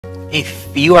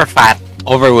If you are fat,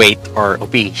 overweight, or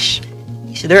obese,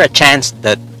 is there a chance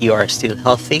that you are still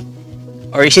healthy?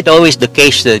 Or is it always the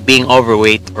case that being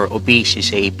overweight or obese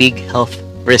is a big health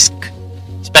risk,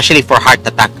 especially for heart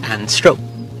attack and stroke?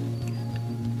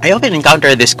 I often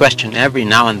encounter this question every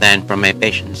now and then from my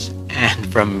patients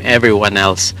and from everyone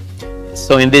else.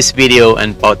 So in this video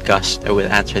and podcast, I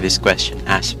will answer this question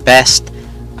as best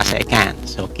as I can.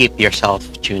 So keep yourself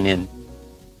tuned in.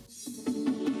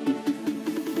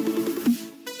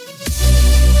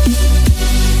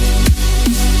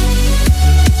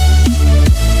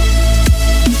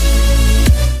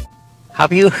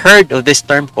 Have you heard of this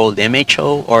term called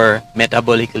MHO or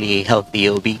Metabolically Healthy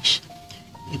Obese?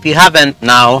 If you haven't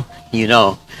now, you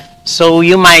know. So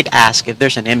you might ask, if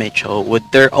there's an MHO, would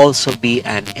there also be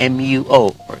an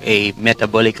MUO or a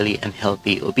Metabolically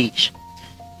Unhealthy Obese?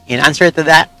 In answer to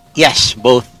that, yes,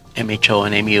 both MHO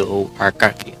and MUO are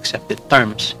currently accepted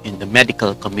terms in the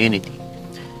medical community.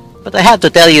 But I have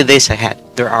to tell you this ahead.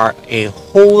 There are a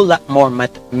whole lot more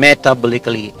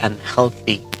metabolically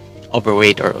unhealthy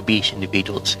overweight or obese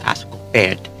individuals as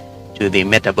compared to the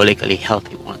metabolically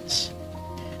healthy ones.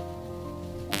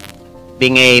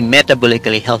 Being a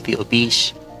metabolically healthy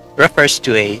obese refers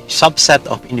to a subset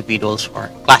of individuals who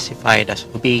are classified as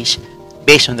obese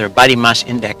based on their body mass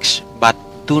index but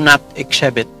do not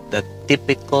exhibit the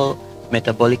typical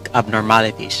metabolic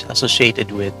abnormalities associated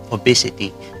with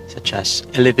obesity, such as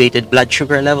elevated blood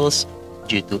sugar levels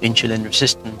due to insulin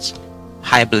resistance,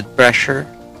 high blood pressure,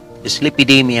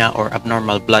 dyslipidemia or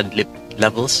abnormal blood lipid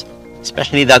levels,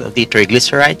 especially that of the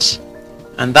triglycerides,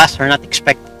 and thus are not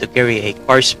expected to carry a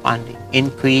corresponding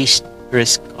increased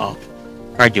risk of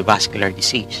cardiovascular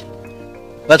disease.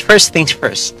 But first things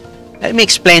first, let me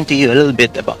explain to you a little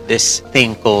bit about this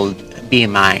thing called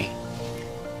BMI.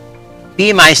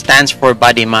 BMI stands for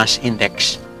Body Mass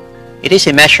Index. It is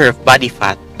a measure of body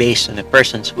fat based on a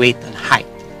person's weight and height.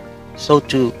 So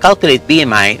to calculate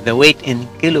BMI, the weight in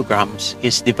kilograms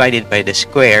is divided by the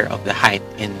square of the height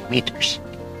in meters.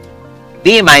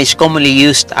 BMI is commonly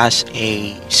used as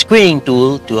a screening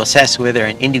tool to assess whether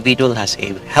an individual has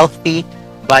a healthy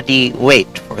body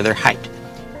weight for their height.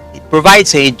 It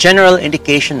provides a general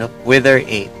indication of whether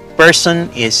a person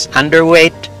is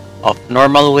underweight, of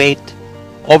normal weight,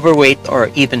 overweight, or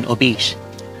even obese.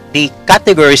 The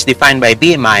categories defined by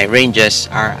BMI ranges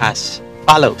are as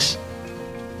follows: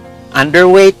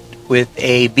 underweight with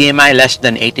a BMI less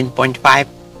than 18.5,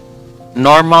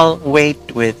 normal weight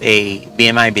with a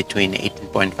BMI between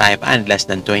 18.5 and less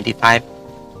than 25,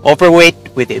 overweight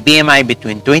with a BMI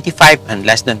between 25 and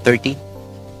less than 30,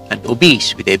 and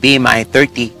obese with a BMI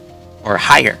 30 or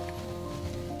higher.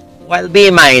 While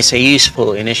BMI is a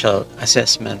useful initial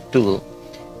assessment tool,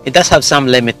 it does have some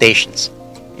limitations.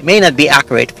 It may not be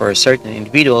accurate for certain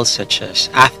individuals such as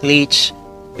athletes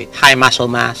with high muscle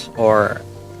mass or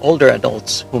older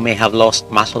adults who may have lost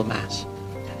muscle mass.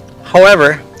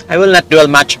 However, I will not dwell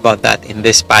much about that in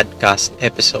this podcast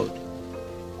episode.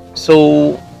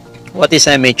 So, what is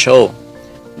MHO?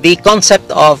 The concept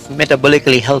of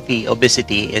metabolically healthy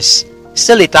obesity is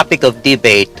still a topic of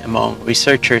debate among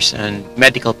researchers and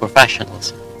medical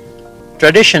professionals.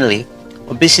 Traditionally,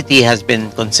 obesity has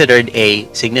been considered a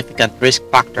significant risk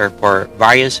factor for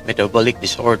various metabolic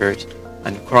disorders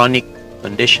and chronic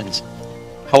conditions.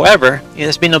 However, it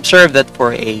has been observed that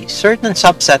for a certain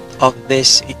subset of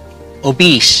these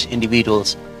obese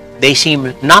individuals, they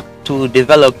seem not to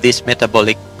develop these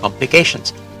metabolic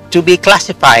complications. To be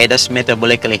classified as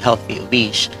metabolically healthy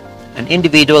obese, an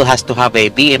individual has to have a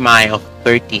BMI of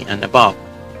 30 and above.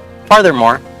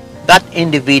 Furthermore, that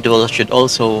individual should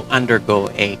also undergo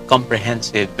a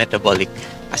comprehensive metabolic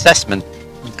assessment,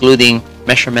 including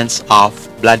measurements of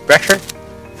blood pressure,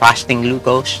 fasting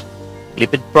glucose,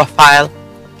 lipid profile,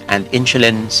 and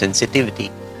insulin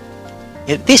sensitivity.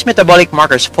 If these metabolic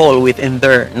markers fall within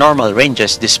their normal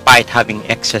ranges despite having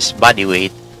excess body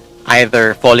weight,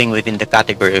 either falling within the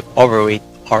category of overweight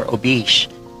or obese,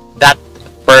 that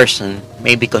person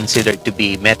may be considered to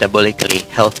be metabolically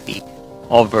healthy,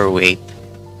 overweight,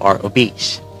 or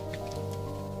obese.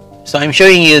 So I'm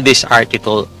showing you this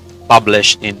article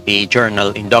published in the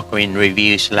journal Endocrine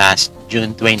Reviews last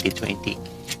June 2020.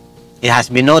 It has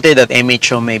been noted that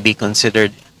MHO may be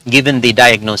considered given the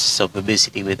diagnosis of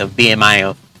obesity with a BMI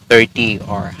of 30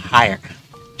 or higher,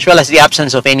 as well as the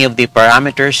absence of any of the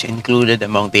parameters included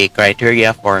among the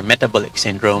criteria for metabolic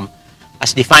syndrome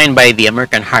as defined by the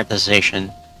American Heart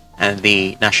Association and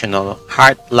the National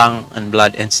Heart, Lung, and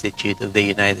Blood Institute of the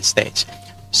United States.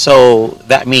 So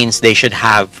that means they should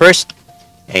have first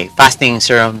a fasting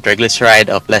serum triglyceride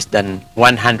of less than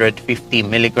 150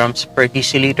 milligrams per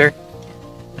deciliter,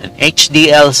 an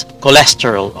HDL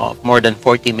cholesterol of more than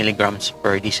 40 milligrams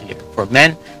per deciliter for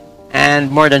men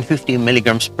and more than 50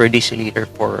 milligrams per deciliter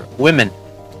for women,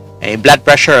 a blood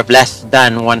pressure of less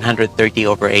than 130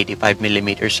 over 85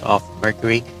 millimeters of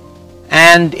mercury,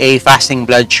 and a fasting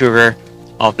blood sugar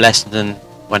of less than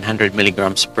 100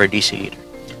 milligrams per deciliter.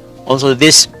 Also,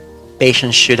 these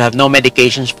patients should have no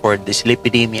medications for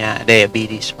dyslipidemia,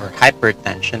 diabetes, or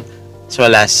hypertension, as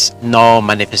well as no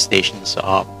manifestations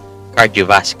of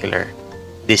cardiovascular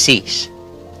disease.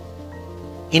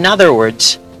 In other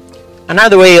words,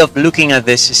 another way of looking at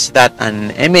this is that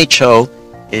an MHO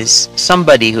is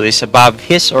somebody who is above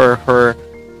his or her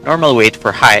normal weight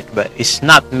for height but is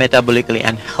not metabolically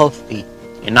unhealthy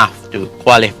enough to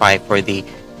qualify for the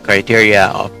criteria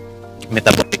of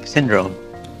metabolic syndrome.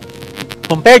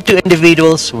 Compared to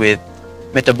individuals with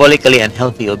metabolically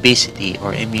unhealthy obesity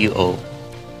or MUO,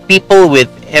 people with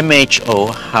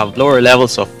MHO have lower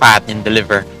levels of fat in the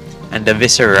liver and the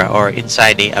viscera or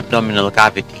inside the abdominal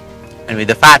cavity, and with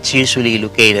the fats usually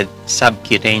located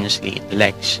subcutaneously in the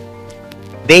legs.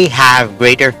 They have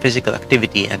greater physical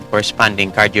activity and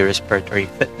corresponding cardiorespiratory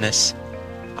fitness,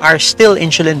 are still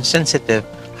insulin sensitive,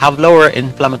 have lower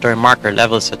inflammatory marker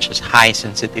levels such as high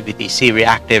sensitivity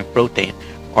C-reactive protein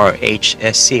or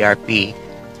HSCRP,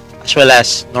 as well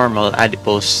as normal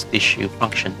adipose tissue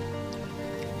function.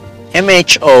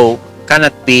 MHO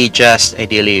cannot be just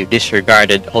ideally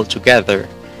disregarded altogether,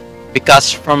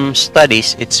 because from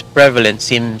studies its prevalence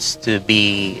seems to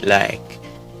be like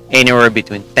anywhere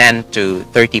between 10 to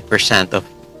 30% of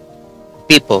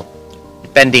people,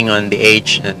 depending on the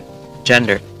age and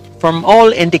gender. From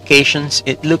all indications,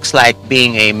 it looks like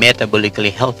being a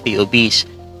metabolically healthy obese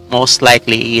most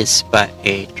likely is but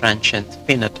a transient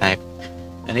phenotype,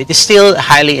 and it is still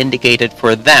highly indicated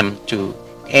for them to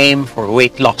aim for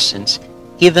weight loss, since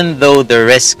even though the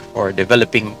risk for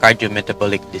developing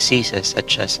cardiometabolic diseases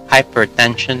such as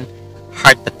hypertension,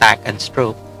 heart attack, and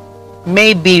stroke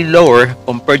may be lower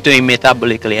compared to a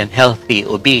metabolically unhealthy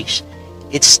obese,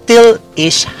 it still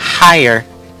is higher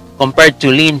compared to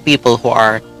lean people who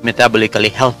are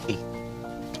metabolically healthy.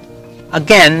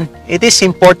 Again, it is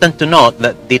important to note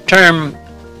that the term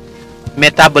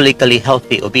metabolically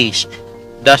healthy obese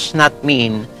does not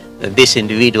mean that these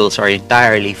individuals are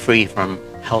entirely free from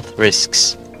health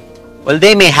risks. While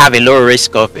they may have a lower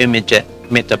risk of immediate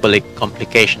metabolic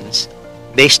complications,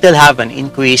 they still have an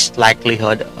increased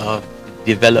likelihood of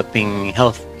developing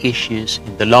health issues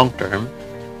in the long term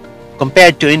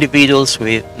compared to individuals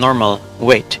with normal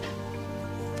weight.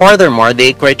 Furthermore,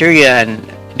 the criteria and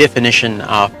definition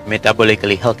of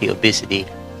metabolically healthy obesity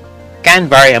can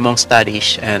vary among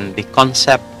studies, and the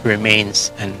concept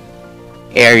remains an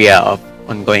area of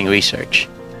ongoing research.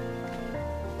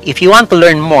 If you want to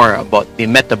learn more about the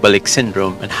metabolic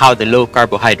syndrome and how the low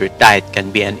carbohydrate diet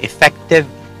can be an effective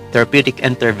therapeutic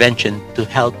intervention to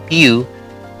help you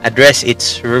address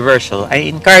its reversal, I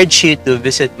encourage you to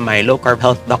visit my Low Carb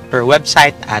Health Doctor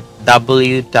website at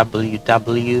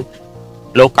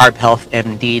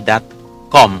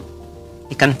www.lowcarbhealthmd.com.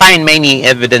 You can find many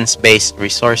evidence-based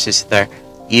resources there.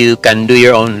 You can do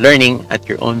your own learning at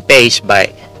your own pace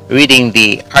by reading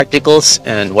the articles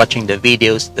and watching the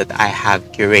videos that I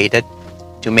have curated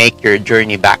to make your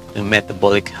journey back to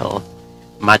metabolic health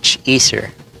much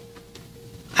easier.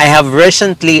 I have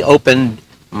recently opened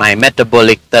my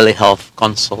Metabolic TELeHEALTH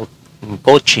consult and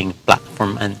coaching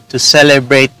platform, and to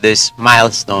celebrate this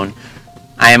milestone,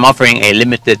 I am offering a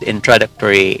limited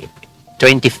introductory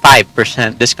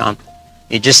 25% discount.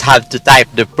 You just have to type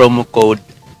the promo code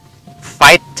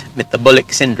FIGHT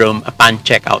Metabolic Syndrome upon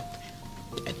checkout.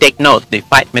 Take note, the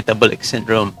FIGHT Metabolic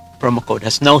Syndrome promo code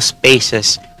has no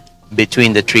spaces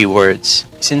between the three words.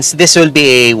 Since this will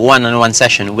be a one-on-one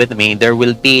session with me, there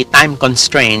will be time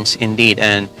constraints indeed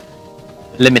and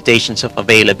limitations of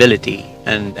availability,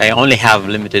 and I only have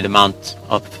limited amount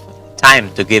of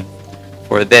time to give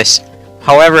for this.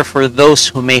 However, for those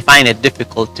who may find it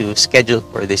difficult to schedule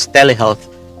for this telehealth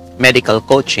medical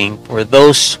coaching, for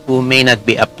those who may not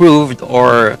be approved,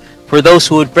 or for those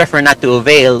who would prefer not to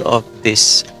avail of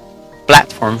this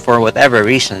platform for whatever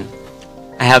reason,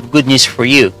 I have good news for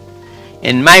you.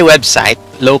 In my website,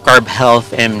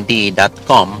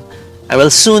 lowcarbhealthmd.com, I will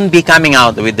soon be coming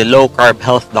out with the Low Carb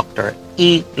Health Doctor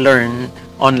eLEARN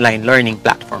online learning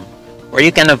platform, where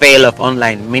you can avail of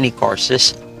online mini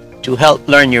courses to help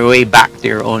learn your way back to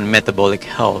your own metabolic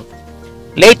health.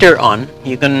 Later on,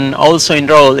 you can also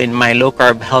enroll in my Low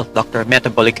Carb Health Doctor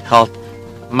Metabolic Health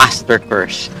Master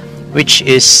Course, which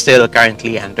is still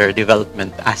currently under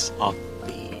development as of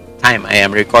the time I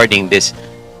am recording this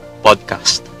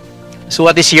podcast. So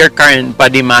what is your current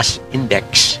body mass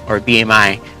index or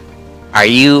BMI? Are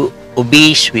you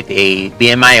obese with a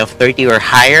BMI of 30 or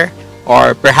higher?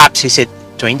 Or perhaps is it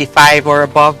 25 or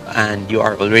above and you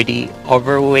are already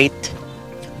overweight?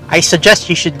 I suggest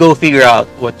you should go figure out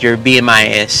what your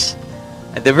BMI is.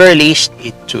 At the very least,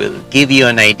 it will give you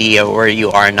an idea where you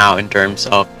are now in terms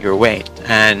of your weight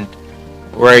and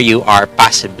where you are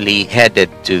possibly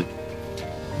headed to.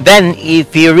 Then,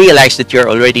 if you realize that you're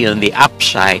already on the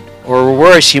upside, or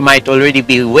worse, you might already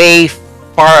be way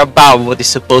far above what is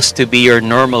supposed to be your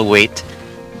normal weight,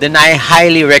 then I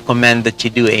highly recommend that you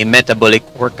do a metabolic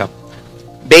workup.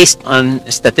 Based on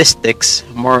statistics,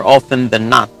 more often than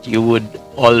not, you would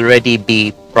already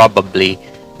be probably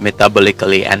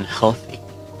metabolically unhealthy.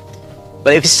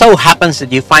 But if it so happens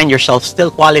that you find yourself still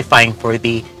qualifying for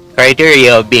the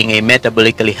criteria of being a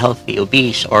metabolically healthy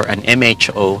obese or an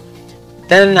MHO,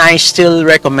 then I still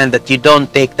recommend that you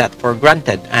don't take that for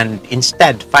granted and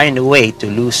instead find a way to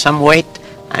lose some weight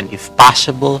and, if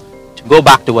possible, to go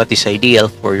back to what is ideal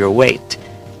for your weight.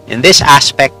 In this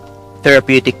aspect,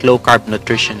 therapeutic low-carb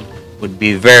nutrition would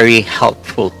be very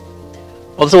helpful.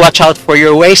 Also, watch out for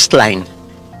your waistline.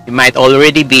 You might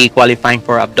already be qualifying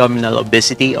for abdominal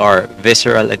obesity or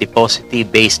visceral adiposity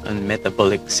based on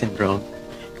metabolic syndrome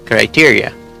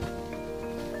criteria.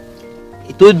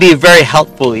 It would be very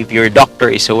helpful if your doctor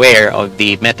is aware of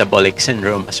the metabolic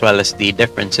syndrome as well as the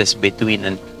differences between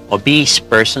an obese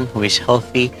person who is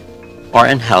healthy or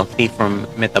unhealthy from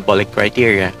metabolic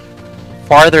criteria.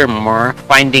 Furthermore,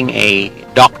 finding a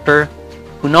doctor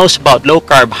who knows about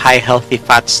low-carb, high healthy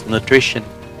fats nutrition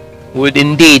would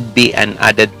indeed be an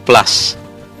added plus.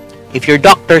 If your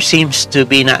doctor seems to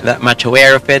be not that much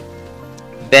aware of it,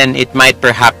 then it might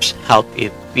perhaps help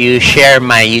if you share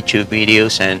my YouTube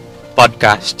videos and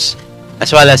podcasts,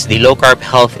 as well as the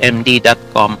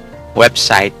lowcarbhealthmd.com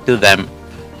website to them,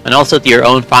 and also to your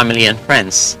own family and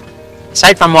friends.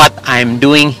 Aside from what I'm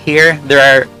doing here, there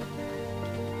are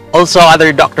also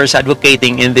other doctors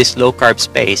advocating in this low-carb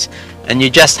space, and you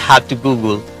just have to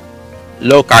Google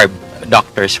low-carb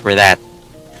doctors for that.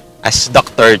 As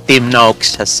Dr. Tim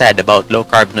Noakes has said about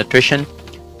low-carb nutrition,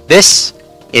 this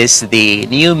is the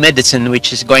new medicine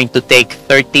which is going to take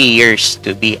 30 years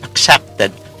to be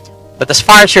accepted. But as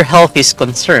far as your health is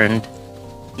concerned,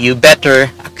 you better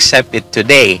accept it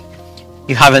today.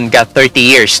 You haven't got 30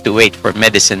 years to wait for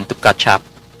medicine to catch up.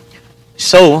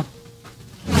 So,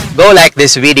 go like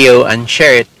this video and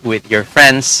share it with your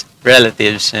friends,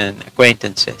 relatives, and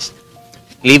acquaintances.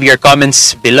 Leave your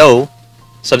comments below.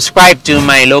 Subscribe to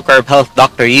my Low Carb Health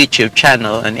Doctor YouTube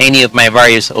channel and any of my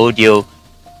various audio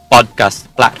podcast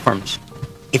platforms.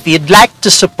 If you'd like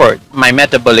to support my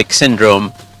metabolic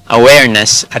syndrome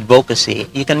awareness advocacy,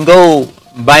 you can go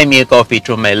buy me a coffee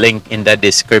through my link in the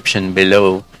description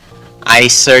below. I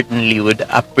certainly would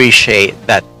appreciate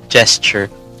that gesture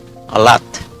a lot.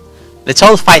 Let's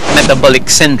all fight metabolic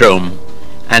syndrome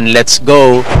and let's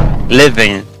go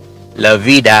living La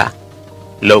Vida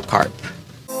Low Carb.